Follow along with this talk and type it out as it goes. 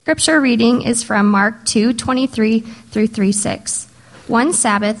Scripture reading is from Mark 2:23 through 3:6. One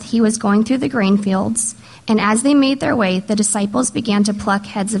Sabbath he was going through the grain fields, and as they made their way, the disciples began to pluck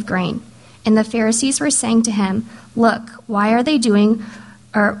heads of grain. And the Pharisees were saying to him, "Look, why are they doing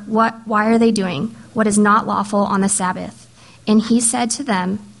what is not lawful on the Sabbath?" And he said to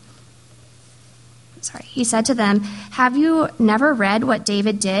them, "Have you never read what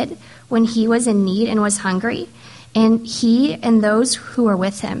David did when he was in need and was hungry? And he and those who were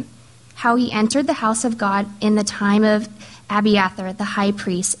with him, how he entered the house of God in the time of Abiathar the high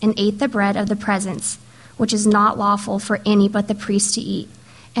priest, and ate the bread of the presence, which is not lawful for any but the priest to eat,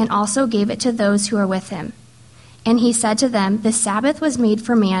 and also gave it to those who were with him. And he said to them, the Sabbath was made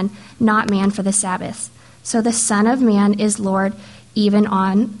for man, not man for the Sabbath. So the Son of Man is Lord even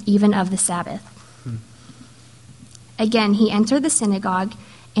of the Sabbath." Again, he entered the synagogue,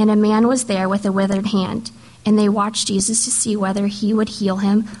 and a man was there with a withered hand. And they watched Jesus to see whether he would heal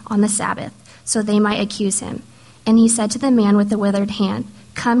him on the Sabbath, so they might accuse him. And he said to the man with the withered hand,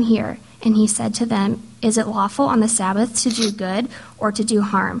 "Come here." And he said to them, "Is it lawful on the Sabbath to do good or to do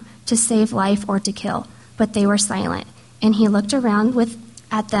harm, to save life or to kill?" But they were silent. And he looked around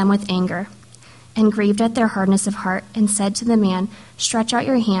at them with anger, and grieved at their hardness of heart, and said to the man, "Stretch out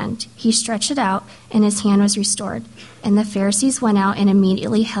your hand." He stretched it out, and his hand was restored. And the Pharisees went out and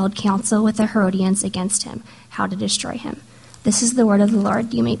immediately held counsel with the Herodians against him, how to destroy him. This is the word of the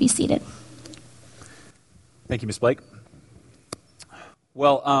Lord. You may be seated. Thank you, Ms. Blake.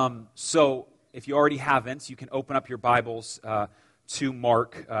 Well, so if you already haven't, you can open up your Bibles to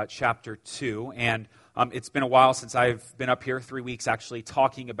Mark chapter 2. And it's been a while since I've been up here, 3 weeks actually,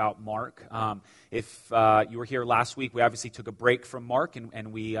 talking about Mark. If you were here last week, we obviously took a break from Mark,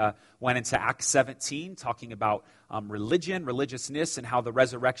 and we went into Acts 17, talking about religion, religiousness, and how the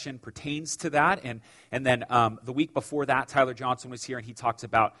resurrection pertains to that. And then the week before that, Tyler Johnson was here, and he talked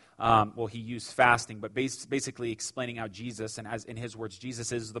about, he used fasting, but basically explaining how Jesus, and as in his words,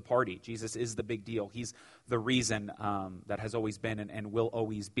 Jesus is the party. Jesus is the big deal. He's the reason that has always been and will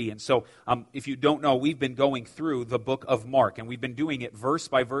always be. And so if you don't know, we've been going through the book of Mark, and we've been doing it verse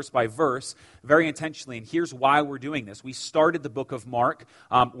by verse by verse, very intentionally. And here's why we're doing this. We started the book of Mark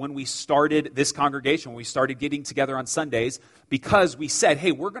when we started this congregation, when we started getting together on Sundays, because we said,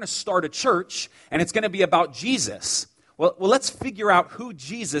 hey, we're going to start a church, and it's going to be about Jesus. Well, let's figure out who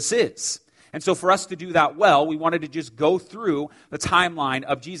Jesus is. And so for us to do that well, we wanted to just go through the timeline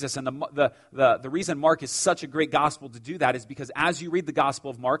of Jesus. And the reason Mark is such a great gospel to do that is because as you read the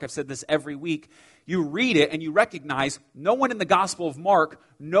Gospel of Mark, I've said this every week, you read it and you recognize no one in the Gospel of Mark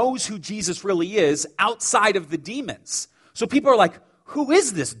knows who Jesus really is outside of the demons. So people are like, who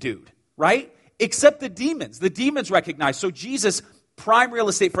is this dude, right? Except the demons. The demons recognize. So Jesus, prime real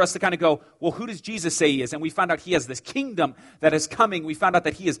estate for us to kind of go, well, who does Jesus say he is? And we found out he has this kingdom that is coming. We found out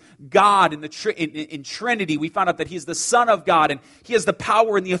that he is God in Trinity. We found out that he is the Son of God, and he has the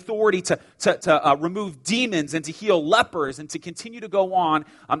power and the authority to remove demons and to heal lepers and to continue to go on.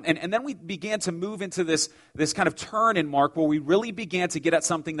 And then we began to move into this kind of turn in Mark where we really began to get at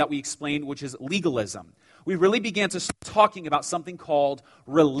something that we explained, which is legalism. We really began to start talking about something called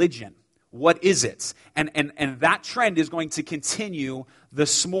religion. What is it? And that trend is going to continue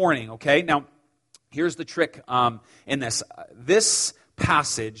this morning, okay? Now, here's the trick in this. This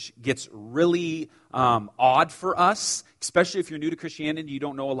passage gets really odd for us, especially if you're new to Christianity and you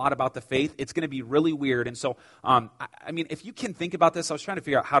don't know a lot about the faith. It's going to be really weird. And so, if you can think about this, I was trying to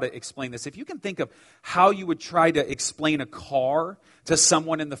figure out how to explain this. If you can think of how you would try to explain a car to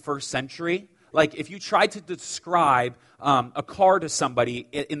someone in the first century, like if you tried to describe a car to somebody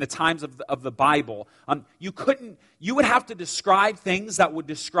in the times of the Bible, you would have to describe things that would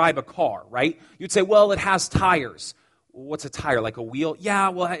describe a car, right? You'd say, well, it has tires. What's a tire? Like a wheel? Yeah,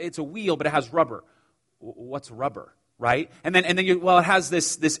 well, it's a wheel, but it has rubber. What's rubber, right? And then it has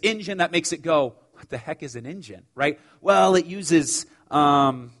this engine that makes it go. What the heck is an engine, right? Well, it uses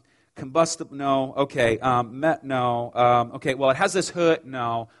combustible, no. Okay, no. Okay, well, it has this hood,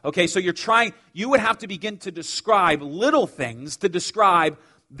 no. Okay, so you would have to begin to describe little things to describe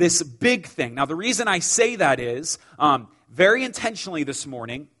this big thing. Now, the reason I say that is, very intentionally this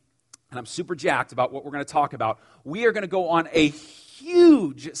morning, and I'm super jacked about what we're going to talk about, we are going to go on a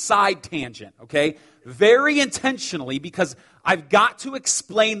huge side tangent, okay? Very intentionally, because I've got to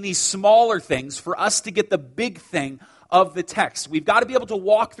explain these smaller things for us to get the big thing of the text. We've got to be able to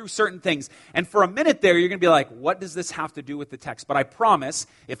walk through certain things. And for a minute there, you're going to be like, what does this have to do with the text? But I promise,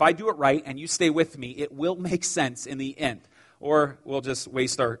 if I do it right and you stay with me, it will make sense in the end. Or we'll just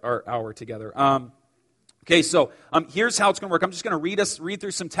waste our hour together. Okay, so here's how it's going to work. I'm just going to read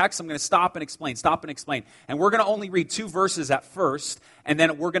through some text. I'm going to stop and explain. And we're going to only read 2 verses at first, and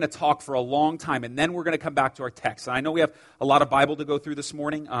then we're going to talk for a long time, and then we're going to come back to our text. And I know we have a lot of Bible to go through this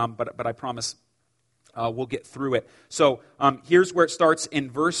morning, but I promise we'll get through it. So here's where it starts in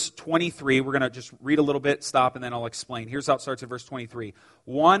verse 23. We're going to just read a little bit, stop, and then I'll explain. Here's how it starts in verse 23.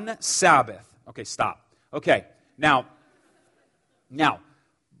 One Sabbath. Okay, stop. Okay, now,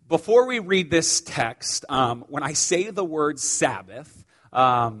 before we read this text, when I say the word Sabbath,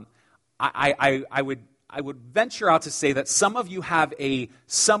 I would venture out to say that some of you have a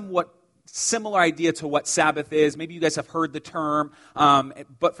somewhat similar idea to what Sabbath is. Maybe you guys have heard the term,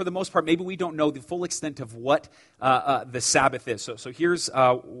 but for the most part, maybe we don't know the full extent of what the Sabbath is. So here's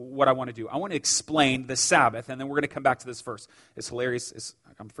what I want to do. I want to explain the Sabbath, and then we're going to come back to this verse. It's hilarious.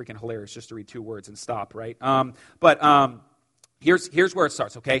 I'm freaking hilarious just to read 2 words and stop, right? Here's where it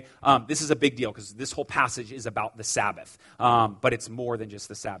starts, okay? This is a big deal because this whole passage is about the Sabbath, but it's more than just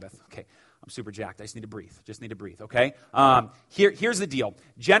the Sabbath. Okay, I'm super jacked. I just need to breathe, okay? Here's the deal.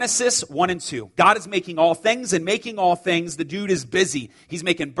 Genesis 1 and 2. God is making all things, and making all things, the dude is busy. He's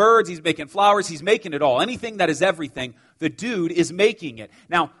making birds, he's making flowers, he's making it all. Anything that is everything, the dude is making it.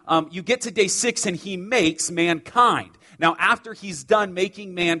 Now, you get to day 6, and he makes mankind. Now, after he's done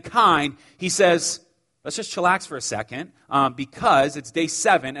making mankind, he says, let's just chillax for a second because it's day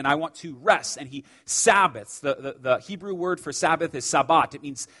 7 and I want to rest. And he Sabbaths. The Hebrew word for Sabbath is Sabbat. It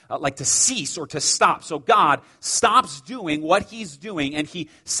means like to cease or to stop. So God stops doing what he's doing and he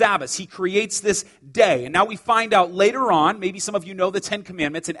Sabbaths. He creates this day. And now we find out later on, maybe some of you know the 10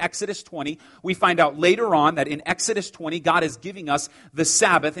 Commandments in Exodus 20. We find out later on that in Exodus 20, God is giving us the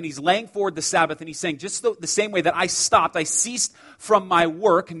Sabbath and he's laying forward the Sabbath and he's saying just the same way that I ceased from my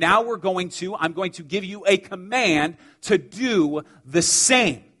work, now I'm going to give you a command to do the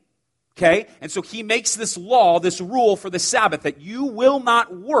same. Okay? And so he makes this law, this rule for the Sabbath, that you will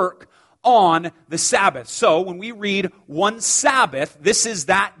not work on the Sabbath. So when we read one Sabbath, this is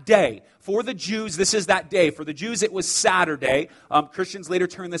that day. For the Jews, this is that day. For the Jews, it was Saturday. Christians later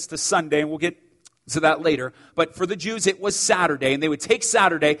turned this to Sunday, and we'll get to that later. But for the Jews, it was Saturday, and they would take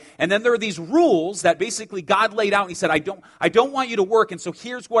Saturday, and then there are these rules that basically God laid out, and he said, I don't want you to work, and so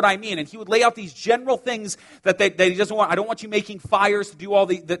here's what I mean. And he would lay out these general things that he doesn't want. I don't want you making fires to do all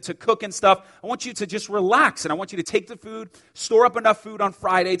to cook and stuff. I want you to just relax, and I want you to take the food, store up enough food on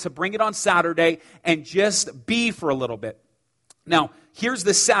Friday to bring it on Saturday, and just be for a little bit. Now, here's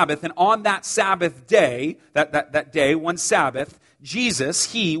the Sabbath, and on that Sabbath day, that day, one Sabbath,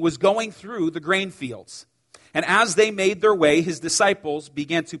 Jesus, he was going through the grain fields. And as they made their way, his disciples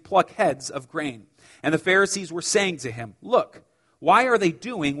began to pluck heads of grain. And the Pharisees were saying to him, look, why are they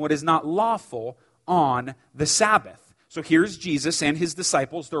doing what is not lawful on the Sabbath? So here's Jesus and his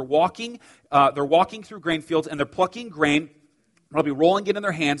disciples. They're walking through grain fields, and they're plucking grain, probably rolling it in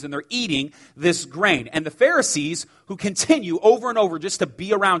their hands, and they're eating this grain. And the Pharisees, who continue over and over just to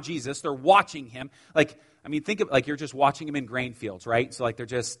be around Jesus, they're watching him. Think of like you're just watching him in grain fields, right? So they're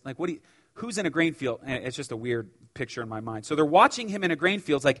just like, who's in a grain field? And it's just a weird picture in my mind. So they're watching him in a grain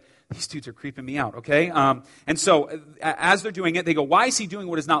field. It's like, these dudes are creeping me out, okay? And so as they're doing it, they go, why is he doing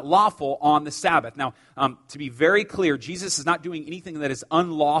what is not lawful on the Sabbath? Now, to be very clear, Jesus is not doing anything that is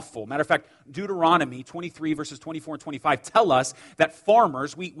unlawful. Matter of fact, Deuteronomy 23 verses 24 and 25 tell us that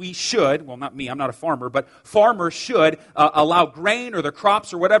farmers, we should, well, not me, I'm not a farmer, but farmers should allow grain or their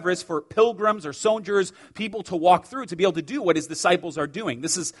crops or whatever it is for pilgrims or sojourners, people to walk through to be able to do what his disciples are doing.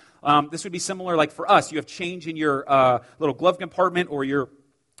 This would be similar like for us. You have change in your little glove compartment or your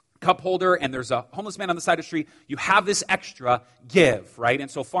cup holder, and there's a homeless man on the side of the street. You have this extra, give, right? And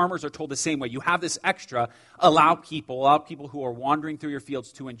so farmers are told the same way. You have this extra, allow people who are wandering through your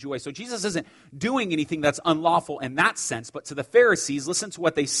fields to enjoy. So Jesus isn't doing anything that's unlawful in that sense, but to the Pharisees, listen to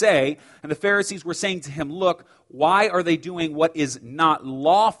what they say. And the Pharisees were saying to him, look, why are they doing what is not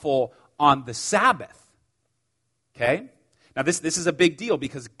lawful on the Sabbath? Okay? Now this is a big deal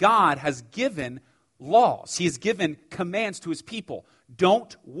because God has given laws. He has given commands to his people.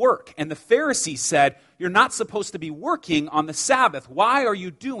 Don't work. And the Pharisees said, you're not supposed to be working on the Sabbath. Why are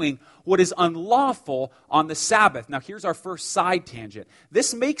you doing what is unlawful on the Sabbath? Now, here's our first side tangent.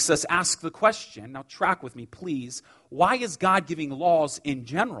 This makes us ask the question, now track with me, please, why is God giving laws in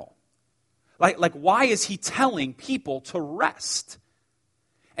general? Like why is he telling people to rest?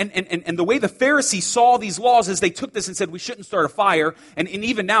 And the way the Pharisees saw these laws is they took this and said, we shouldn't start a fire. And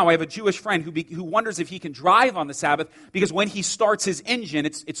even now, I have a Jewish friend who wonders if he can drive on the Sabbath because when he starts his engine,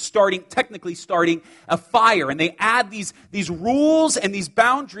 it's technically starting a fire. And they add these rules and these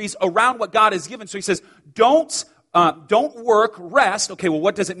boundaries around what God has given. So he says, don't don't work, rest. Okay, well,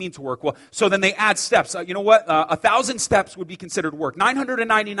 what does it mean to work? Well, so then they add steps. You know what? 1,000 steps would be considered work.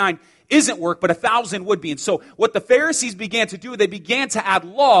 999 isn't work, but 1,000 would be. And so what the Pharisees began to do, they began to add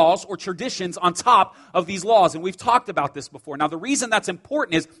laws or traditions on top of these laws. And we've talked about this before. Now, the reason that's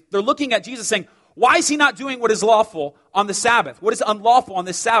important is they're looking at Jesus saying, why is he not doing what is lawful on the Sabbath? What is unlawful on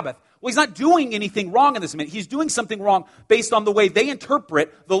this Sabbath? Well, he's not doing anything wrong in this minute. He's doing something wrong based on the way they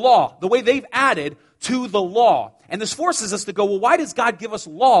interpret the law, the way they've added to the law. And this forces us to go, well, why does God give us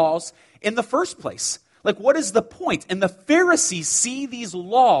laws in the first place? Like, what is the point? And the Pharisees see these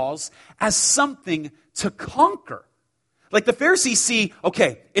laws as something to conquer. Like the Pharisees see,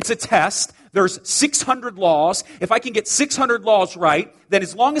 okay, it's a test. There's 600 laws. If I can get 600 laws right, then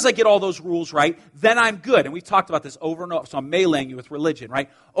as long as I get all those rules right, then I'm good. And we've talked about this over and over. So I'm meleeing you with religion, right?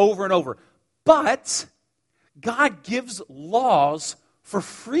 Over and over. But God gives laws for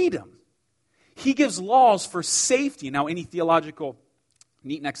freedom. He gives laws for safety. Now, any theological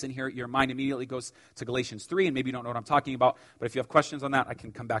neatnecks in here, your mind immediately goes to Galatians 3, and maybe you don't know what I'm talking about, but if you have questions on that, I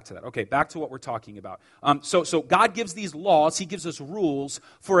can come back to that. Okay, back to what we're talking about. So God gives these laws, he gives us rules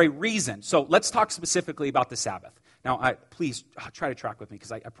for a reason. So let's talk specifically about the Sabbath. Now, please try to track with me,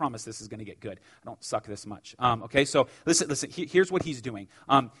 because I promise this is going to get good. I don't suck this much. Okay, so listen. Here's what he's doing.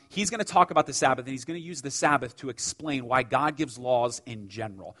 He's going to talk about the Sabbath, and he's going to use the Sabbath to explain why God gives laws in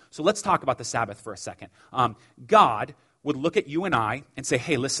general. So let's talk about the Sabbath for a second. God would look at you and I and say,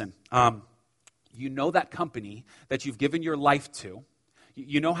 hey, listen, you know that company that you've given your life to.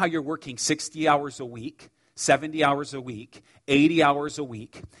 You know how you're working 60 hours a week, 70 hours a week, 80 hours a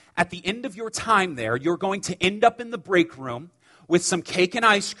week. At the end of your time there, you're going to end up in the break room with some cake and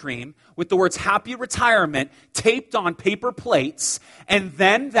ice cream with the words happy retirement taped on paper plates, and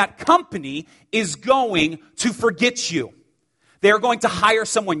then that company is going to forget you. They're going to hire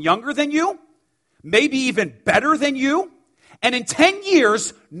someone younger than you, maybe even better than you, and in 10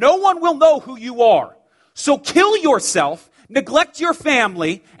 years, no one will know who you are. So kill yourself, neglect your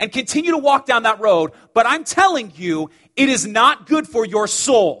family, and continue to walk down that road. But I'm telling you, it is not good for your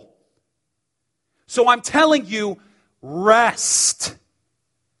soul. So I'm telling you, rest.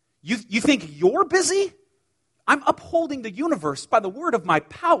 You think you're busy? I'm upholding the universe by the word of my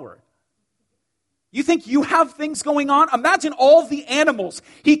power. You think you have things going on? Imagine all the animals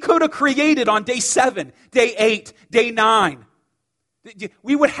he could have created on day 7, day 8, day 9.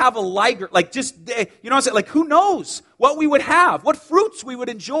 We would have a liger, like just, you know what I'm saying? Like, who knows what we would have, what fruits we would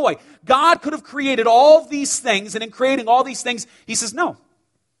enjoy. God could have created all these things, and in creating all these things, he says, no,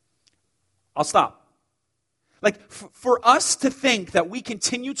 I'll stop. Like, for us to think that we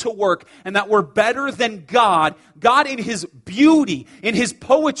continue to work and that we're better than God, God in his beauty, in his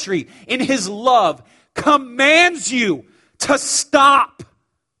poetry, in his love, commands you to stop,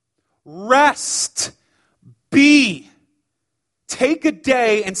 rest, be. Take a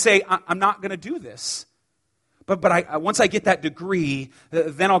day and say, I'm not going to do this. But once I get that degree,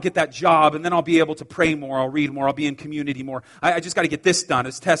 then I'll get that job, and then I'll be able to pray more, I'll read more, I'll be in community more. I just got to get this done,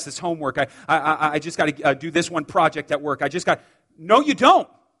 this test, this homework. I just got to do this one project at work. No, you don't.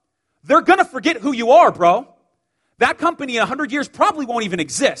 They're going to forget who you are, bro. That company in 100 years probably won't even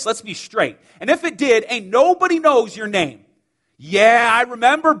exist. Let's be straight. And if it did, ain't nobody knows your name. Yeah, I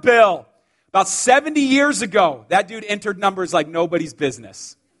remember Bill. About 70 years ago, that dude entered numbers like nobody's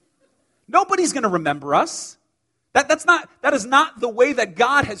business. Nobody's going to remember us. That is not the way that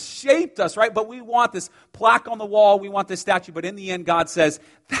God has shaped us, right? But we want this plaque on the wall, we want this statue, but in the end, God says,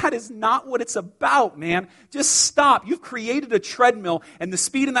 that is not what it's about, man. Just stop. You've created a treadmill, and the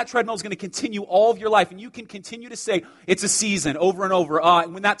speed in that treadmill is going to continue all of your life, and you can continue to say, it's a season, over and over,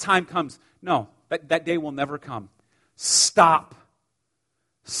 and when that time comes, no, that day will never come. Stop,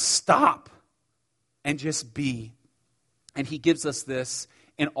 and just be. And he gives us this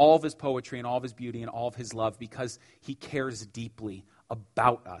in all of his poetry and all of his beauty and all of his love because he cares deeply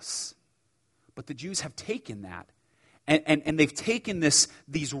about us. But the Jews have taken that and they've taken these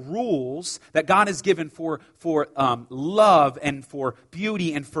rules that God has given for love and for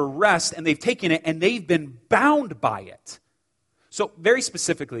beauty and for rest, and they've taken it and they've been bound by it. So very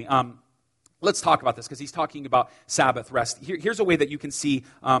specifically, let's talk about this because he's talking about Sabbath rest. Here's a way that you can see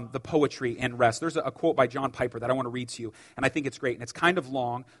the poetry in rest. There's a quote by John Piper that I want to read to you, and I think it's great. And it's kind of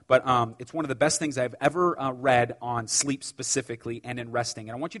long, but it's one of the best things I've ever read on sleep specifically and in resting.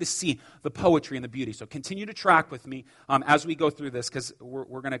 And I want you to see the poetry and the beauty. So continue to track with me as we go through this because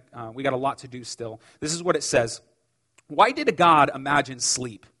we got a lot to do still. This is what it says. Why did a God imagine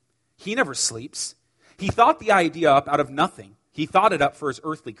sleep? He never sleeps. He thought the idea up out of nothing. He thought it up for his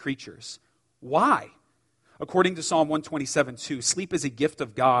earthly creatures. Why? According to Psalm 127:2, sleep is a gift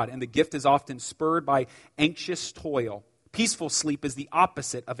of God, and the gift is often spurred by anxious toil. Peaceful sleep is the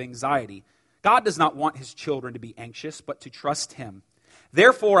opposite of anxiety. God does not want his children to be anxious, but to trust him.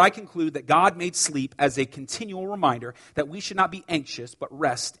 Therefore, I conclude that God made sleep as a continual reminder that we should not be anxious, but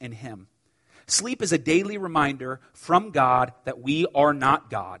rest in him. Sleep is a daily reminder from God that we are not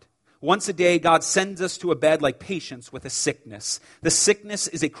God. Once a day, God sends us to a bed like patients with a sickness. The sickness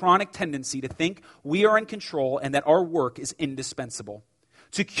is a chronic tendency to think we are in control and that our work is indispensable.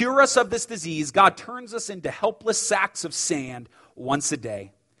 To cure us of this disease, God turns us into helpless sacks of sand once a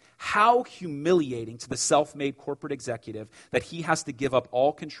day. How humiliating to the self-made corporate executive that he has to give up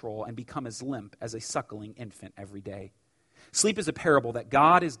all control and become as limp as a suckling infant every day. Sleep is a parable that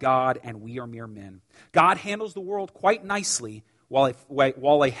God is God and we are mere men. God handles the world quite nicely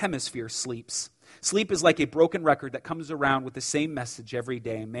while a hemisphere sleeps. Sleep is like a broken record that comes around with the same message every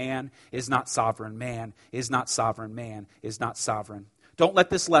day. Man is not sovereign. Man is not sovereign. Man is not sovereign. Don't let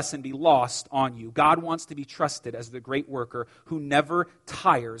this lesson be lost on you. God wants to be trusted as the great worker who never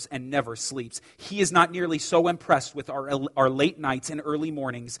tires and never sleeps. He is not nearly so impressed with our late nights and early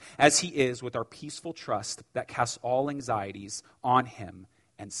mornings as he is with our peaceful trust that casts all anxieties on him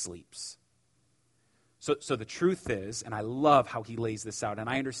and sleeps. So the truth is, and I love how he lays this out, and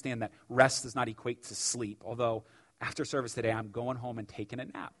I understand that rest does not equate to sleep, although after service today, I'm going home and taking a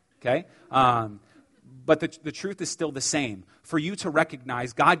nap, okay? But the truth is still the same. For you to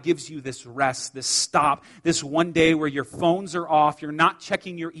recognize God gives you this rest, this stop, this one day where your phones are off, you're not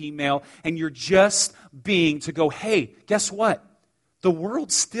checking your email, and you're just being to go, hey, guess what? The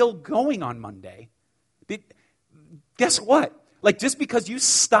world's still going on Monday. Guess what? Like just because you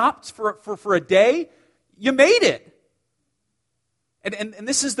stopped for a day, you made it. And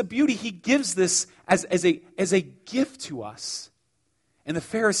this is the beauty. He gives this as a gift to us. And the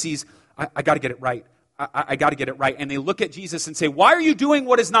Pharisees, I got to get it right. I got to get it right. And they look at Jesus and say, why are you doing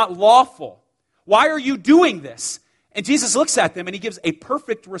what is not lawful? Why are you doing this? And Jesus looks at them and he gives a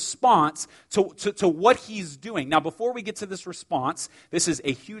perfect response to what he's doing. Now, before we get to this response, this is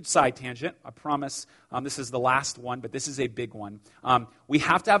a huge side tangent. I promise this is the last one, but this is a big one. We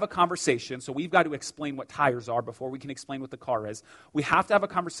have to have a conversation, so we've got to explain what tires are before we can explain what the car is. We have to have a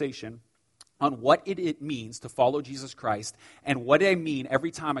conversation on what it means to follow Jesus Christ and what I mean every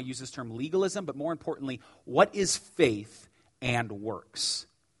time I use this term legalism, but more importantly, what is faith and works?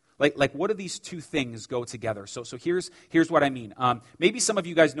 Like what do these two things go together? So here's what I mean. Maybe some of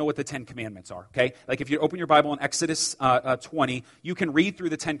you guys know what the 10 Commandments are, okay? Like if you open your Bible in Exodus 20, you can read through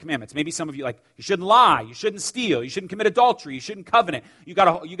the 10 Commandments. Maybe some of you you shouldn't lie, you shouldn't steal, you shouldn't commit adultery, you shouldn't covenant. You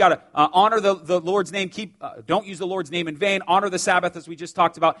gotta honor the Lord's name, don't use the Lord's name in vain, honor the Sabbath as we just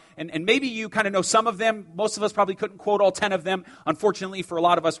talked about. And maybe you kind of know some of them. Most of us probably couldn't quote all 10 of them. Unfortunately, for a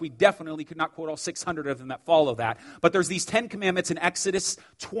lot of us, we definitely could not quote all 600 of them that follow that. But there's these 10 Commandments in Exodus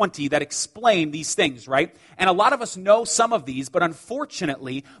 20 that explain these things, right? And a lot of us know some of these, but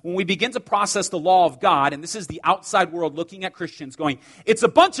unfortunately, when we begin to process the law of God, and this is the outside world looking at Christians going, it's a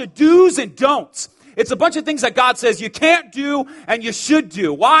bunch of do's and don'ts. It's a bunch of things that God says you can't do and you should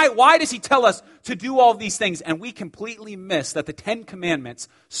do. Why does he tell us to do all these things? And we completely miss that the 10 Commandments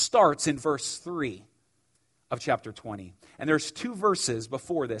starts in verse 3 of chapter 20. And there's 2 verses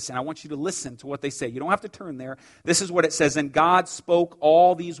before this, and I want you to listen to what they say. You don't have to turn there. This is what it says. And God spoke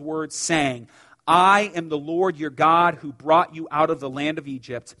all these words, saying, I am the Lord your God who brought you out of the land of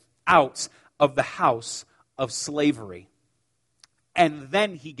Egypt, out of the house of slavery. And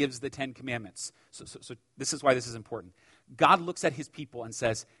then he gives the 10 Commandments. So this is why this is important. God looks at his people and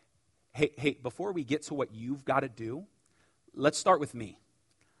says, hey, before we get to what you've got to do, let's start with me.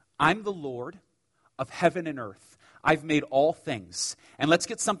 I'm the Lord of heaven and earth. I've made all things. And let's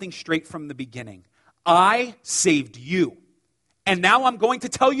get something straight from the beginning. I saved you. And now I'm going to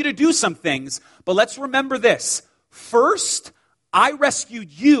tell you to do some things. But let's remember this. First, I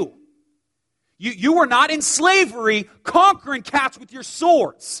rescued you. You were not in slavery conquering cats with your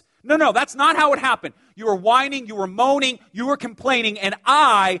swords. No, that's not how it happened. You were whining, you were moaning, you were complaining, and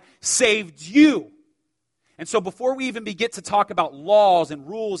I saved you. And so before we even begin to talk about laws and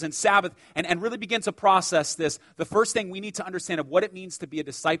rules and Sabbath and really begin to process this, the first thing we need to understand of what it means to be a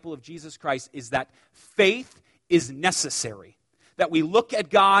disciple of Jesus Christ is that faith is necessary. That we look at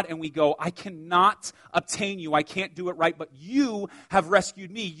God and we go, I cannot obtain you, I can't do it right, but you have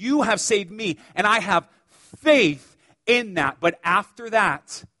rescued me, you have saved me, and I have faith in that. But after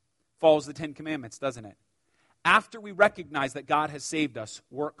that follows the 10 Commandments, doesn't it? After we recognize that God has saved us,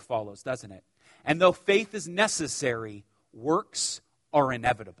 work follows, doesn't it? And though faith is necessary, works are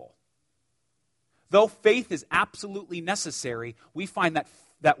inevitable. Though faith is absolutely necessary, we find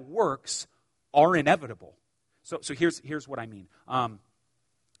that works are inevitable. So here's what I mean.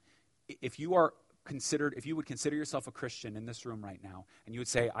 If you would consider yourself a Christian in this room right now, and you would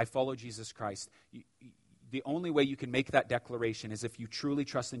say, I follow Jesus Christ, the only way you can make that declaration is if you truly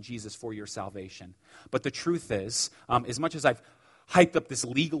trust in Jesus for your salvation. But the truth is, as much as I've hyped up this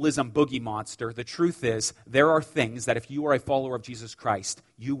legalism boogie monster, the truth is there are things that if you are a follower of Jesus Christ,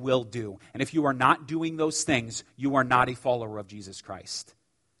 you will do. And if you are not doing those things, you are not a follower of Jesus Christ.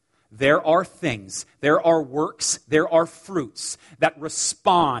 There are things, there are works, there are fruits that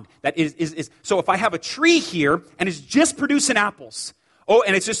respond. That is. So if I have a tree here and it's just producing apples,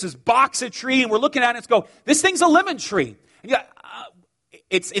 and it's just this box of tree, and we're looking at it and this thing's a lemon tree. And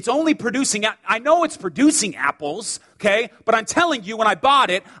it's only producing, I know it's producing apples, okay? But I'm telling you, when I bought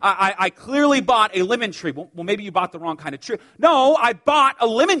it, I clearly bought a lemon tree. Well, maybe you bought the wrong kind of tree. No, I bought a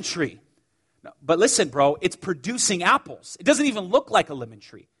lemon tree. But listen, bro, it's producing apples. It doesn't even look like a lemon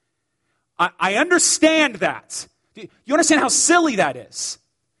tree. I understand that. You understand how silly that is?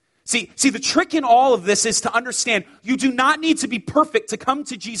 See, the trick in all of this is to understand you do not need to be perfect to come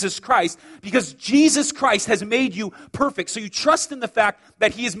to Jesus Christ because Jesus Christ has made you perfect. So you trust in the fact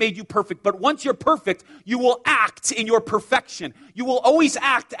that He has made you perfect. But once you're perfect, you will act in your perfection. You will always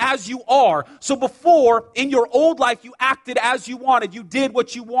act as you are. So before, in your old life, you acted as you wanted. You did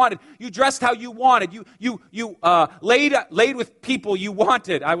what you wanted. You dressed how you wanted. You laid with people you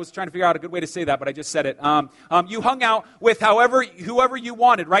wanted. I was trying to figure out a good way to say that, but I just said it. You hung out with whoever you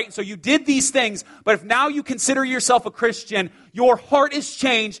wanted, right? So you did these things, but if now you consider yourself a Christian, your heart is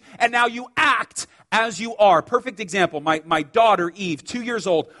changed, and now you act as you are. Perfect example, my daughter, Eve, 2 years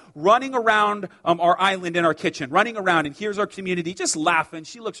old, running around our island in our kitchen, running around, and here's our community, just laughing.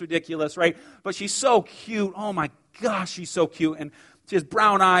 She looks ridiculous, right? But she's so cute. Oh my gosh, she's so cute. And she has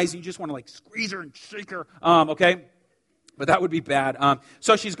brown eyes, and you just want to squeeze her and shake her, okay? But that would be bad.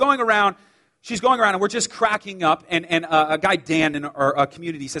 So she's going around, and we're just cracking up, and a guy, Dan, in our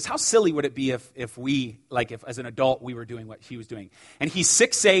community says, how silly would it be if as an adult, we were doing what he was doing? And he's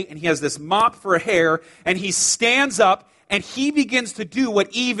 6'8", and he has this mop for hair, and he stands up, and he begins to do what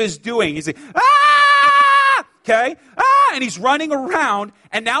Eve is doing. He's like, ah! Okay? Ah! And he's running around,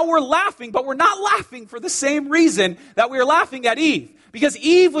 and now we're laughing, but we're not laughing for the same reason that we were laughing at Eve. Because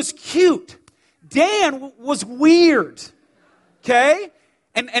Eve was cute. Dan was weird. Okay?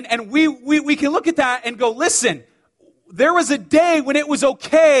 And we can look at that and go, listen, there was a day when it was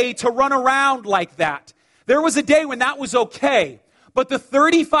okay to run around like that. There was a day when that was okay. But the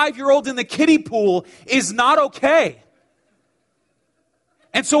 35-year-old in the kiddie pool is not okay.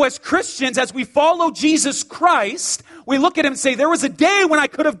 And so as Christians, as we follow Jesus Christ, we look at Him and say, there was a day when I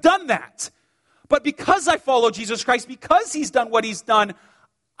could have done that. But because I follow Jesus Christ, because He's done what He's done,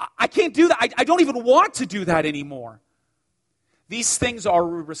 I can't do that. I don't even want to do that anymore. These things are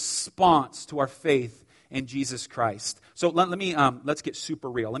a response to our faith in Jesus Christ. So let's get super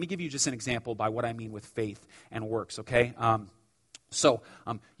real. Let me give you just an example by what I mean with faith and works, okay?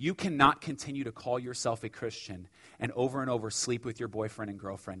 You cannot continue to call yourself a Christian and over sleep with your boyfriend and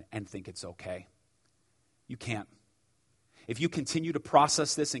girlfriend and think it's okay. You can't. If you continue to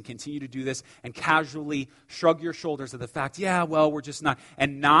process this and continue to do this and casually shrug your shoulders at the fact, we're just not,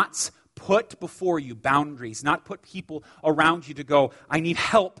 and not put before you boundaries, not put people around you to go, I need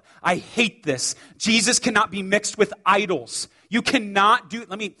help, I hate this. Jesus cannot be mixed with idols. You cannot do,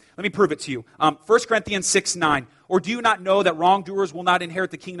 let me prove it to you. 1 Corinthians 6:9, or do you not know that wrongdoers will not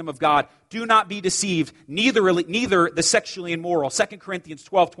inherit the kingdom of God? Do not be deceived, neither the sexually immoral. 2 Corinthians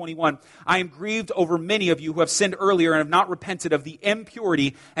 12:21, I am grieved over many of you who have sinned earlier and have not repented of the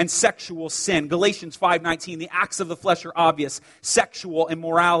impurity and sexual sin. Galatians 5:19, the acts of the flesh are obvious, sexual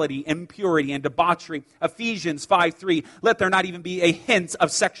immorality, impurity, and debauchery. Ephesians 5:3, let there not even be a hint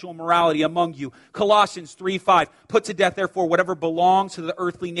of sexual morality among you. Colossians 3:5, put to death therefore whatever belongs to the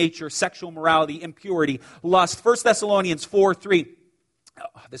earthly nature, sexual morality, impurity, lust. 1 Thessalonians 4:3,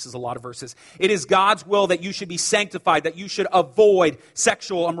 this is a lot of verses. It is God's will that you should be sanctified, that you should avoid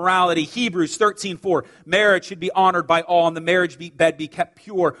sexual immorality. Hebrews 13:4, marriage should be honored by all, and the marriage bed be kept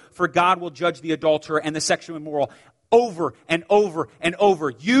pure, for God will judge the adulterer and the sexually immoral. Over and over and over.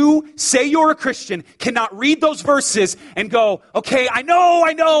 You say you're a Christian, cannot read those verses and go, okay, I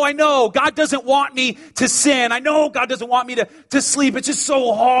know. God doesn't want me to sin. I know God doesn't want me to sleep. It's just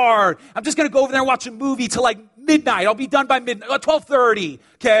so hard. I'm just going to go over there and watch a movie till midnight. I'll be done by 12:30.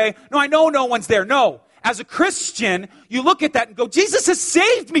 Okay? No, I know no one's there. No. As a Christian, you look at that and go, Jesus has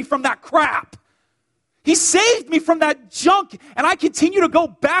saved me from that crap. He saved me from that junk, and I continue to go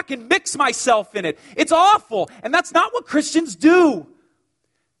back and mix myself in it. It's awful, and that's not what Christians do.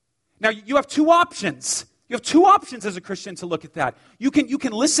 Now, you have two options. You have two options as a Christian to look at that. You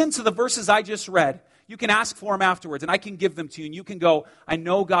can listen to the verses I just read. You can ask for them afterwards, and I can give them to you, and you can go, I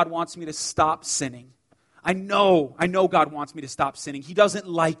know God wants me to stop sinning. I know God wants me to stop sinning. He doesn't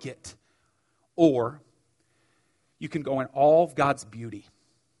like it. Or you can go in all of God's beauty,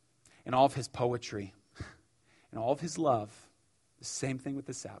 and all of his poetry, and all of his love. The same thing with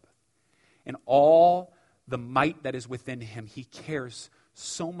the Sabbath. And all the might that is within him. He cares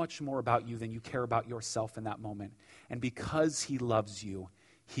so much more about you than you care about yourself in that moment. And because he loves you,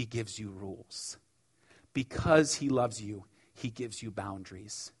 he gives you rules. Because he loves you, he gives you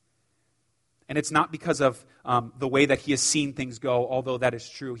boundaries. And it's not because of the way that he has seen things go, although that is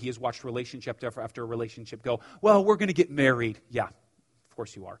true. He has watched relationship after relationship go, well, we're going to get married. Yeah, of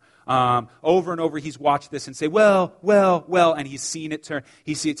course you are. Over and over, he's watched this and say, well, and he's seen it turn.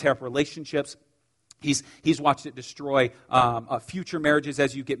 He's seen it tear up relationships. He's watched it destroy future marriages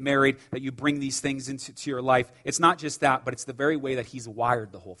as you get married, that you bring these things into your life. It's not just that, but it's the very way that he's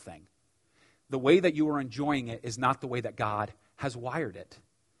wired the whole thing. The way that you are enjoying it is not the way that God has wired it.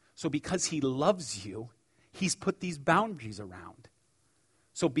 So because he loves you, he's put these boundaries around.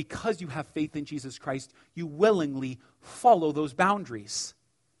 So because you have faith in Jesus Christ, you willingly follow those boundaries.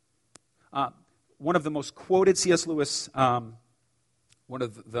 One of the most quoted C.S. Lewis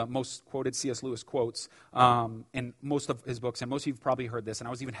quotes in most of his books, and most of you have probably heard this, and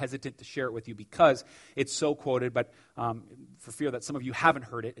I was even hesitant to share it with you because it's so quoted, but for fear that some of you haven't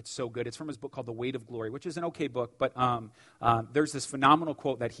heard it, it's so good. It's from his book called The Weight of Glory, which is an okay book, but there's this phenomenal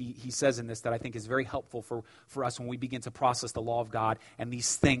quote that he says in this that I think is very helpful for us when we begin to process the law of God and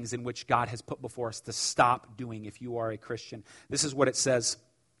these things in which God has put before us to stop doing if you are a Christian. This is what it says.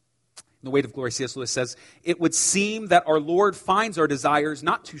 In The Weight of Glory, C.S. Lewis says, "It would seem that our Lord finds our desires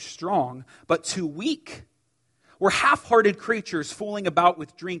not too strong, but too weak. We're half-hearted creatures fooling about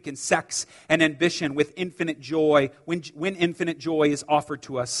with drink and sex and ambition with infinite joy, when infinite joy is offered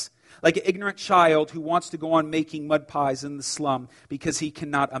to us. Like an ignorant child who wants to go on making mud pies in the slum because he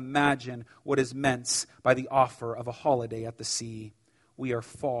cannot imagine what is meant by the offer of a holiday at the sea. We are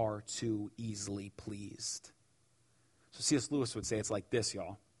far too easily pleased." So C.S. Lewis would say it's like this,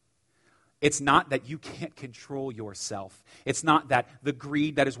 y'all. It's not that you can't control yourself. It's not that the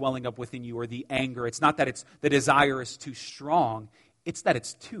greed that is welling up within you or the anger. It's not that the desire is too strong. It's that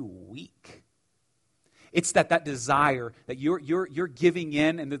it's too weak. It's that desire that you're giving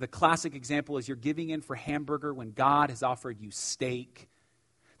in, and the classic example is you're giving in for hamburger when God has offered you steak.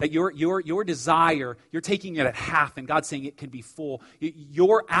 That your desire, you're taking it at half, and God's saying it can be full.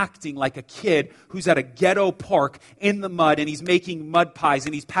 You're acting like a kid who's at a ghetto park in the mud, and he's making mud pies,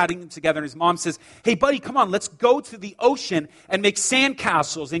 and he's patting them together, and his mom says, "Hey, buddy, come on, let's go to the ocean and make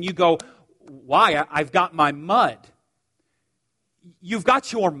sandcastles." And you go, "Why? I've got my mud." You've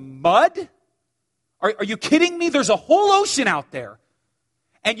got your mud? Are you kidding me? There's a whole ocean out there,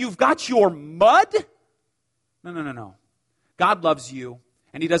 and you've got your mud? No. God loves you.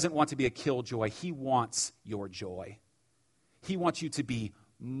 And he doesn't want to be a killjoy. He wants your joy. He wants you to be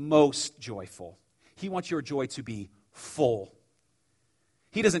most joyful. He wants your joy to be full.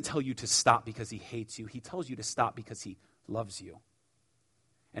 He doesn't tell you to stop because he hates you. He tells you to stop because he loves you.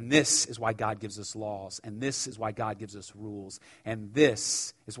 And this is why God gives us laws. And this is why God gives us rules. And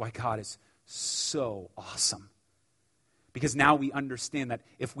this is why God is so awesome. Because now we understand that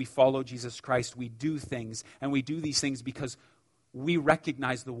if we follow Jesus Christ, we do things. And we do these things because we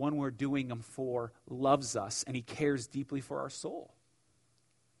recognize the one we're doing them for loves us, and he cares deeply for our soul.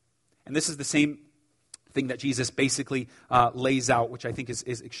 And this is the same thing that Jesus basically lays out, which I think is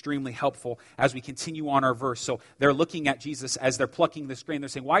extremely helpful as we continue on our verse. So they're looking at Jesus as they're plucking this grain. They're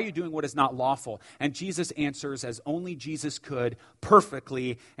saying, "Why are you doing what is not lawful?" And Jesus answers as only Jesus could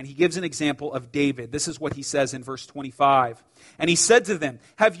perfectly. And he gives an example of David. This is what he says in verse 25. "And he said to them,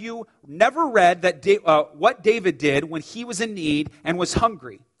 'Have you never read that what David did when he was in need and was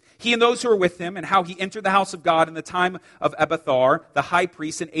hungry? He and those who were with him, and how he entered the house of God in the time of Abiathar, the high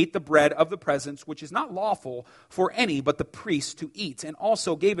priest, and ate the bread of the presence, which is not lawful for any but the priest to eat, and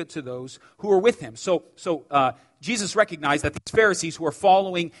also gave it to those who were with him.'" So Jesus recognized that these Pharisees who are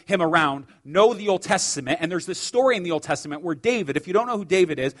following him around know the Old Testament, and there's this story in the Old Testament where David, if you don't know who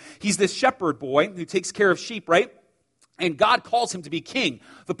David is, he's this shepherd boy who takes care of sheep, right? And God calls him to be king.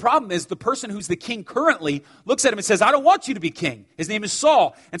 The problem is the person who's the king currently looks at him and says, "I don't want you to be king." His name is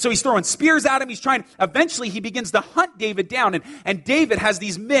Saul. And so he's throwing spears at him. Eventually he begins to hunt David down. And David has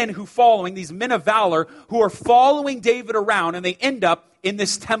these men these men of valor who are following David around, and they end up in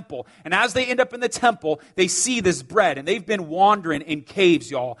this temple. And as they end up in the temple, they see this bread. And they've been wandering in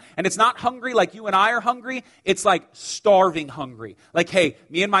caves, y'all. And it's not hungry like you and I are hungry. It's like starving hungry. Like, hey,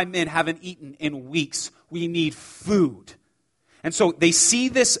 me and my men haven't eaten in weeks. We need food. And so they see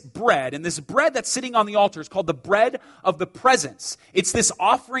this bread, and this bread that's sitting on the altar is called the bread of the presence. It's this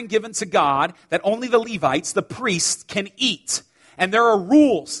offering given to God that only the Levites, the priests, can eat. And there are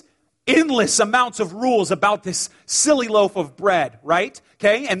rules, endless amounts of rules about this silly loaf of bread, right?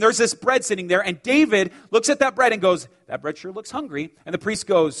 Okay, and there's this bread sitting there, and David looks at that bread and goes, that bread sure looks hungry. And the priest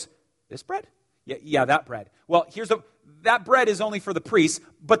goes, this bread? Yeah, that bread. Well, that bread is only for the priest,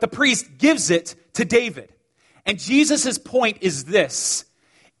 but the priest gives it to David. And Jesus' point is this: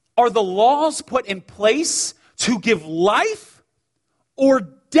 are the laws put in place to give life or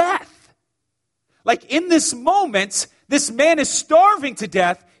death? Like in this moment, this man is starving to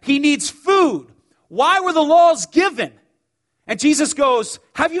death. He needs food. Why were the laws given? And Jesus goes,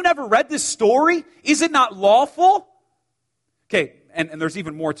 have you never read this story? Is it not lawful? Okay, and there's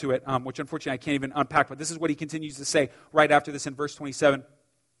even more to it, which unfortunately I can't even unpack, but this is what he continues to say right after this in verse 27.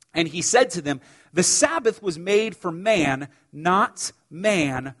 And he said to them, the Sabbath was made for man, not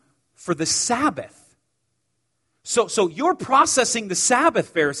man for the Sabbath. So you're processing the Sabbath,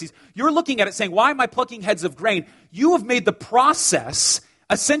 Pharisees. You're looking at it saying, why am I plucking heads of grain? You have made the process,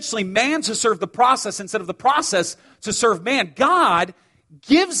 essentially man to serve the process instead of the process to serve man. God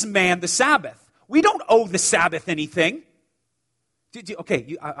gives man the Sabbath. We don't owe the Sabbath anything.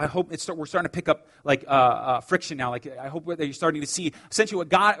 I hope we're starting to pick up like friction now. Like I hope that you're starting to see essentially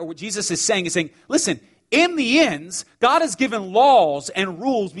what Jesus is saying, listen, in the ends, God has given laws and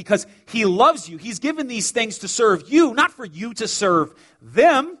rules because He loves you. He's given these things to serve you, not for you to serve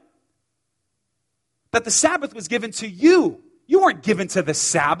them. That the Sabbath was given to you. You weren't given to the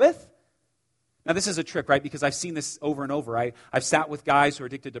Sabbath. Now, this is a trick, right? Because I've seen this over and over. I've sat with guys who are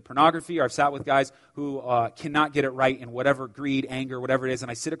addicted to pornography, or I've sat with guys who cannot get it right in whatever greed, anger, whatever it is, and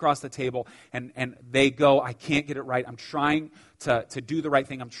I sit across the table, and they go, I can't get it right. I'm trying to do the right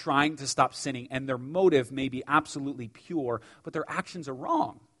thing. I'm trying to stop sinning, and their motive may be absolutely pure, but their actions are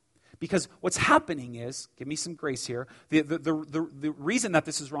wrong. Because what's happening is, give me some grace here, the reason that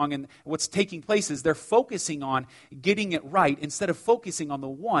this is wrong and what's taking place is they're focusing on getting it right instead of focusing on the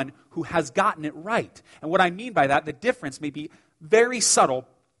one who has gotten it right. And what I mean by that, the difference may be very subtle,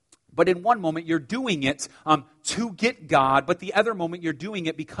 but in one moment you're doing it to get God, but the other moment you're doing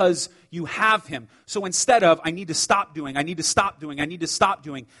it because you have Him. So instead of, I need to stop doing,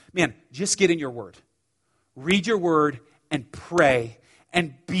 man, just get in your Word. Read your Word and pray.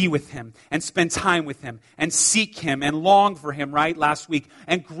 And be with Him, and spend time with Him, and seek Him, and long for Him, right, last week,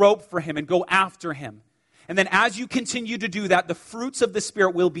 and grope for Him, and go after Him. And then as you continue to do that, the fruits of the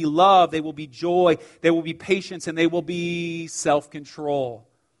Spirit will be love, they will be joy, they will be patience, and they will be self-control.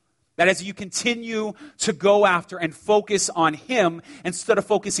 That as you continue to go after and focus on Him, instead of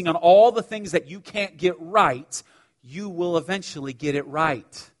focusing on all the things that you can't get right, you will eventually get it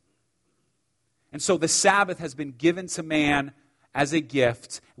right. And so the Sabbath has been given to man as a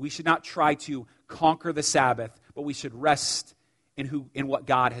gift. We should not try to conquer the Sabbath, but we should rest in what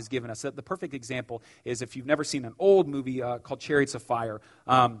God has given us. The perfect example is if you've never seen an old movie called Chariots of Fire.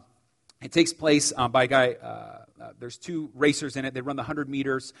 It takes place by a guy, there's two racers in it. They run the 100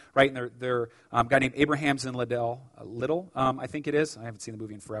 meters, right? And they're a guy named Abrahams and Little, I think it is. I haven't seen the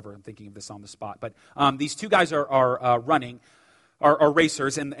movie in forever. I'm thinking of this on the spot. But these two guys are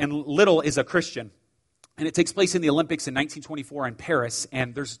racers, and Little is a Christian. And it takes place in the Olympics in 1924 in Paris.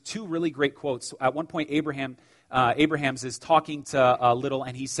 And there's two really great quotes. At one point, Abrahams is talking to Little,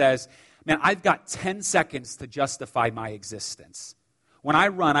 and he says, man, I've got 10 seconds to justify my existence. When I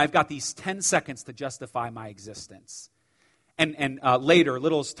run, I've got these 10 seconds to justify my existence. And later,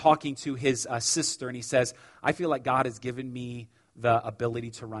 Little's talking to his sister, and he says, I feel like God has given me the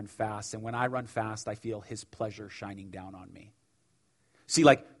ability to run fast. And when I run fast, I feel His pleasure shining down on me. See,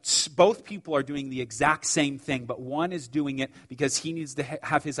 like, both people are doing the exact same thing, but one is doing it because he needs to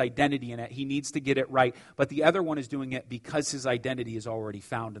have his identity in it. He needs to get it right. But the other one is doing it because his identity is already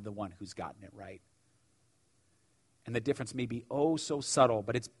found in the one who's gotten it right. And the difference may be oh so subtle,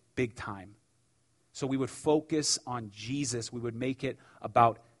 but it's big time. So we would focus on Jesus. We would make it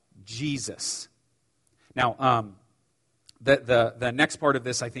about Jesus. Now, the next part of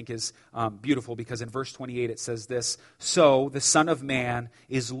this, I think, is beautiful because in verse 28 it says this, so the Son of Man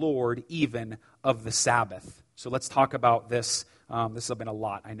is Lord even of the Sabbath. So let's talk about this. This has been a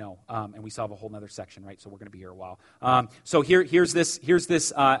lot, I know, and we still have a whole other section, right? So we're going to be here a while. So here's this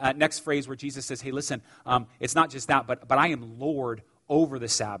next phrase where Jesus says, hey, listen, it's not just that, but I am Lord over the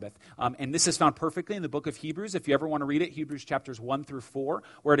Sabbath. And this is found perfectly in the book of Hebrews. If you ever want to read it, Hebrews chapters 1 through 4,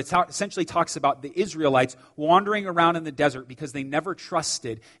 where it essentially talks about the Israelites wandering around in the desert because they never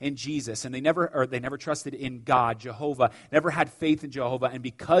trusted in Jesus, and they never trusted in God, Jehovah, never had faith in Jehovah, and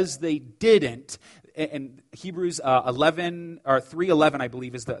because they didn't, and Hebrews 11 or 3:11, I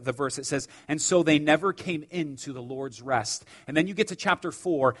believe, is the verse. It says, and so they never came into the Lord's rest. And then you get to chapter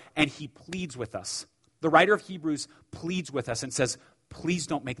 4, and he pleads with us. The writer of Hebrews pleads with us and says, please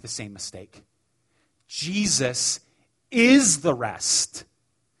don't make the same mistake. Jesus is the rest.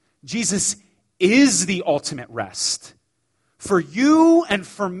 Jesus is the ultimate rest. For you and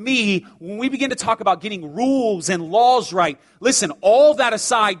for me, when we begin to talk about getting rules and laws right, listen, all that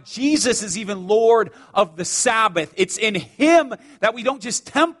aside, Jesus is even Lord of the Sabbath. It's in him that we don't just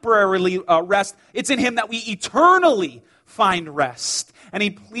temporarily rest. It's in him that we eternally find rest. And he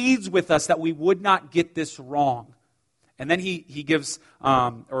pleads with us that we would not get this wrong. And then he gives,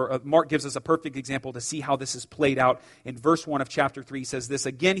 Mark gives us a perfect example to see how this is played out. In verse 1 of chapter 3, he says this,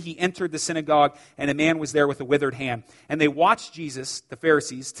 again, he entered the synagogue, and a man was there with a withered hand. And they watched Jesus, the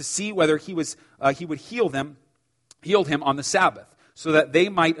Pharisees, to see whether he would healed him on the Sabbath, so that they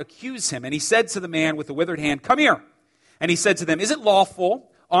might accuse him. And he said to the man with the withered hand, come here. And he said to them, is it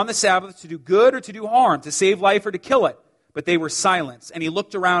lawful on the Sabbath to do good or to do harm, to save life or to kill it? But they were silent. And he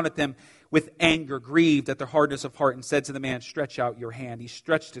looked around at them with anger, grieved at their hardness of heart, and said to the man, stretch out your hand. He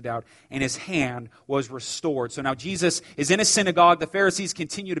stretched it out, and his hand was restored. So now Jesus is in a synagogue. The Pharisees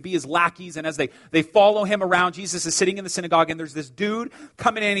continue to be his lackeys, and as they follow him around, Jesus is sitting in the synagogue, and there's this dude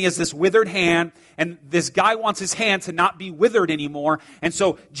coming in. He has this withered hand, and this guy wants his hand to not be withered anymore. And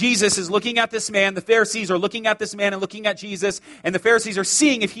so Jesus is looking at this man. The Pharisees are looking at this man and looking at Jesus, and the Pharisees are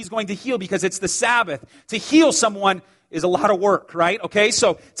seeing if he's going to heal, because it's the Sabbath. To heal someone is a lot of work, right? Okay,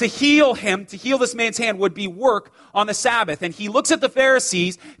 so to heal this man's hand would be work on the Sabbath. And he looks at the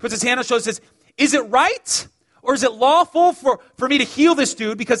Pharisees, puts his hand on his shoulder and says, is it right or is it lawful for me to heal this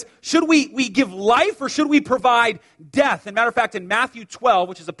dude? Because should we give life or should we provide death? And matter of fact, in Matthew 12,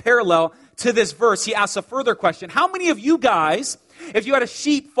 which is a parallel to this verse, he asks a further question. How many of you guys, if you had a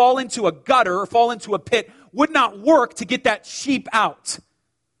sheep fall into a gutter or fall into a pit, would not work to get that sheep out?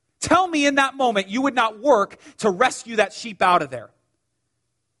 Tell me in that moment you would not work to rescue that sheep out of there.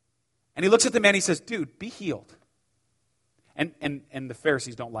 And he looks at the man and he says, dude, be healed. And the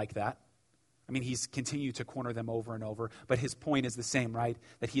Pharisees don't like that. I mean, he's continued to corner them over and over. But his point is the same, right?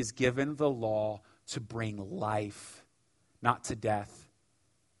 That he has given the law to bring life, not to death.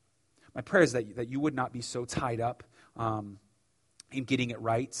 My prayer is that you would not be so tied up in getting it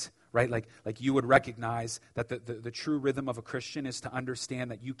right. Right? Like you would recognize that the true rhythm of a Christian is to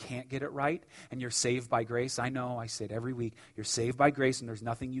understand that you can't get it right and you're saved by grace. I know, I say it every week. You're saved by grace and there's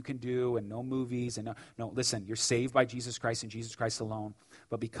nothing you can do and no movies. And no, listen, you're saved by Jesus Christ and Jesus Christ alone.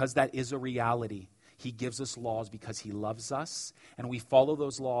 But because that is a reality, he gives us laws because he loves us. And we follow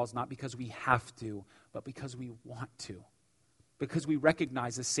those laws not because we have to, but because we want to. Because we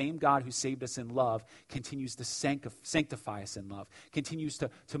recognize the same God who saved us in love continues to sanctify us in love, continues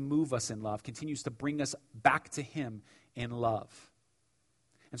to move us in love, continues to bring us back to him in love.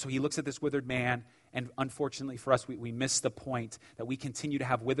 And so he looks at this withered man, and unfortunately for us, we miss the point that we continue to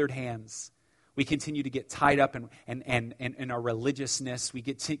have withered hands. We continue to get tied up in our religiousness. We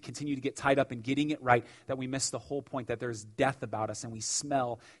continue to get tied up in getting it right, that we miss the whole point that there's death about us and we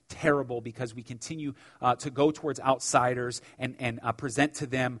smell terrible because we continue to go towards outsiders and present to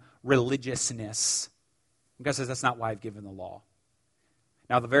them religiousness. And God says, that's not why I've given the law.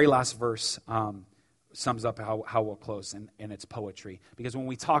 Now, the very last verse sums up how we'll close, and it's poetry. Because when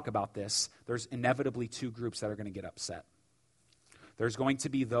we talk about this, there's inevitably two groups that are going to get upset. There's going to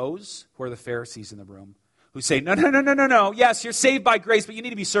be those who are the Pharisees in the room who say, no. Yes, you're saved by grace, but you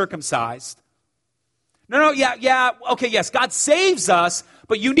need to be circumcised. No, okay, yes, God saves us,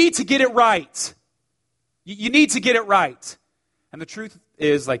 but you need to get it right. You need to get it right. And the truth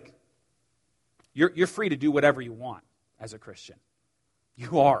is, like, you're free to do whatever you want as a Christian.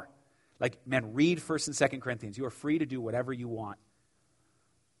 You are. Like, man, read 1st and 2nd Corinthians. You are free to do whatever you want.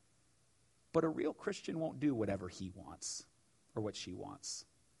 But a real Christian won't do whatever he wants or what she wants.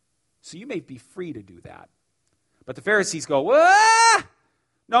 So you may be free to do that. But the Pharisees go,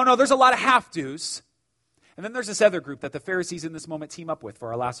 no, there's a lot of have-tos. And then there's this other group that the Pharisees in this moment team up with for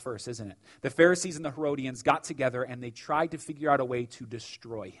our last verse, isn't it? The Pharisees and the Herodians got together and they tried to figure out a way to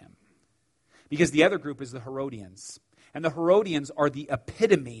destroy him. Because the other group is the Herodians. And the Herodians are the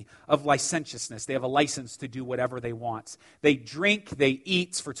epitome of licentiousness. They have a license to do whatever they want. They drink, they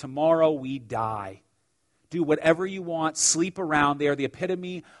eat, for tomorrow we die. Do whatever you want, sleep around. They are the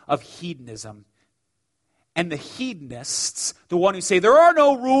epitome of hedonism. and the hedonists, the one who say, there are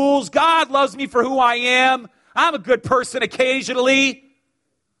no rules, God loves me for who I am, I'm a good person occasionally,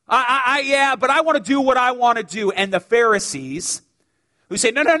 yeah, but I want to do what I want to do. And the Pharisees, who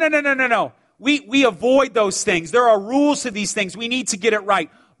say, no. We avoid those things. There are rules to these things. We need to get it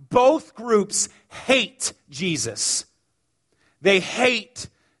right. Both groups hate Jesus. They hate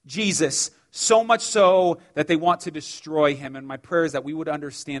Jesus so much so that they want to destroy him. And my prayer is that we would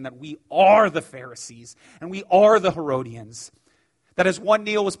understand that we are the Pharisees and we are the Herodians. That as one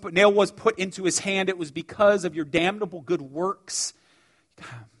nail was put into his hand, it was because of your damnable good works.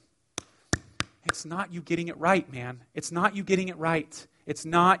 It's not you getting it right, man. It's not you getting it right. It's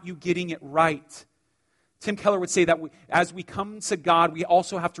not you getting it right. Tim Keller would say that as we come to God, we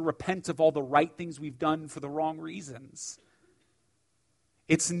also have to repent of all the right things we've done for the wrong reasons.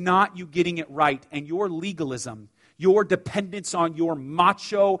 It's not you getting it right. And your legalism, your dependence on your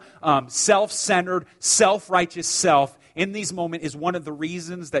macho, self-centered, self-righteous self in these moments is one of the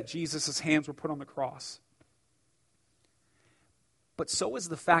reasons that Jesus' hands were put on the cross. But so is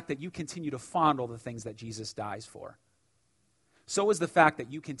the fact that you continue to fondle the things that Jesus dies for. So is the fact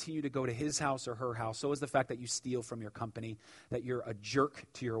that you continue to go to his house or her house. So is the fact that you steal from your company, that you're a jerk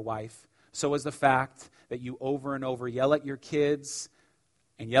to your wife. So is the fact that you over and over yell at your kids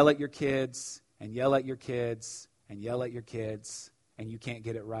and yell at your kids and yell at your kids and yell at your kids and you can't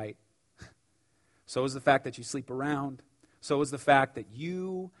get it right. So is the fact that you sleep around. So is the fact that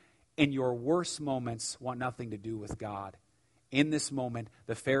you, in your worst moments, want nothing to do with God. In this moment,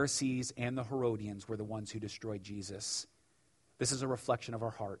 the Pharisees and the Herodians were the ones who destroyed Jesus. This is a reflection of our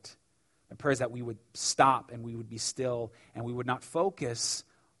heart. My prayer is that we would stop and we would be still and we would not focus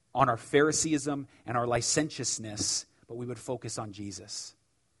on our Phariseeism and our licentiousness, but we would focus on Jesus.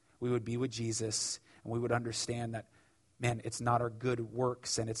 We would be with Jesus and we would understand that, man, it's not our good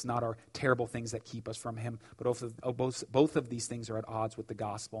works and it's not our terrible things that keep us from him, but both of these things are at odds with the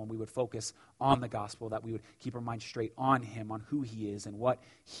gospel, and we would focus on the gospel, that we would keep our mind straight on him, on who he is and what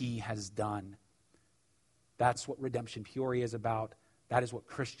he has done. That's what Redemption Peoria is about. That is what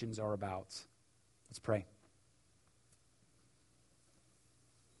Christians are about. Let's pray.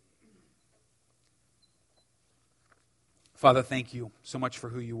 Father, thank you so much for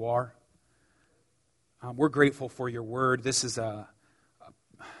who you are. We're grateful for your word. This is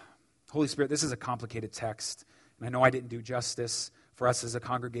Holy Spirit, this is a complicated text. And I know I didn't do justice for us as a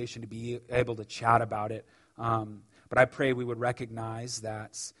congregation to be able to chat about it. But I pray we would recognize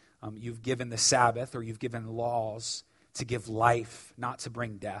that you've given the Sabbath, or you've given laws to give life, not to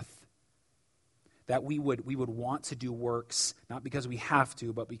bring death. That we would want to do works, not because we have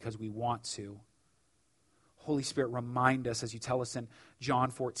to, but because we want to. Holy Spirit, remind us, as you tell us in John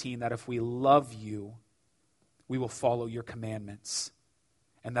 14, that if we love you, we will follow your commandments,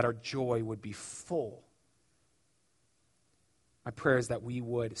 and that our joy would be full. My prayer is that we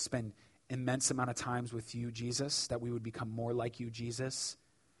would spend immense amount of times with you, Jesus, that we would become more like you, Jesus.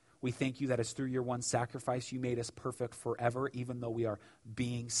 We thank you that as through your one sacrifice, you made us perfect forever, even though we are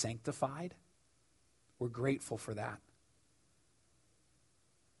being sanctified. We're grateful for that.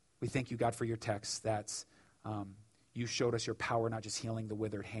 We thank you, God, for your text that you showed us your power, not just healing the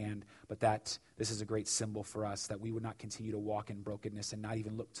withered hand, but that this is a great symbol for us, that we would not continue to walk in brokenness and not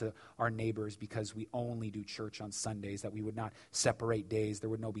even look to our neighbors because we only do church on Sundays, that we would not separate days. There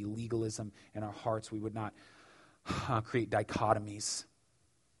would no be legalism in our hearts. We would not create dichotomies.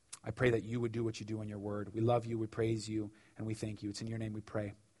 I pray that you would do what you do in your word. We love you, we praise you, and we thank you. It's in your name we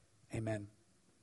pray. Amen.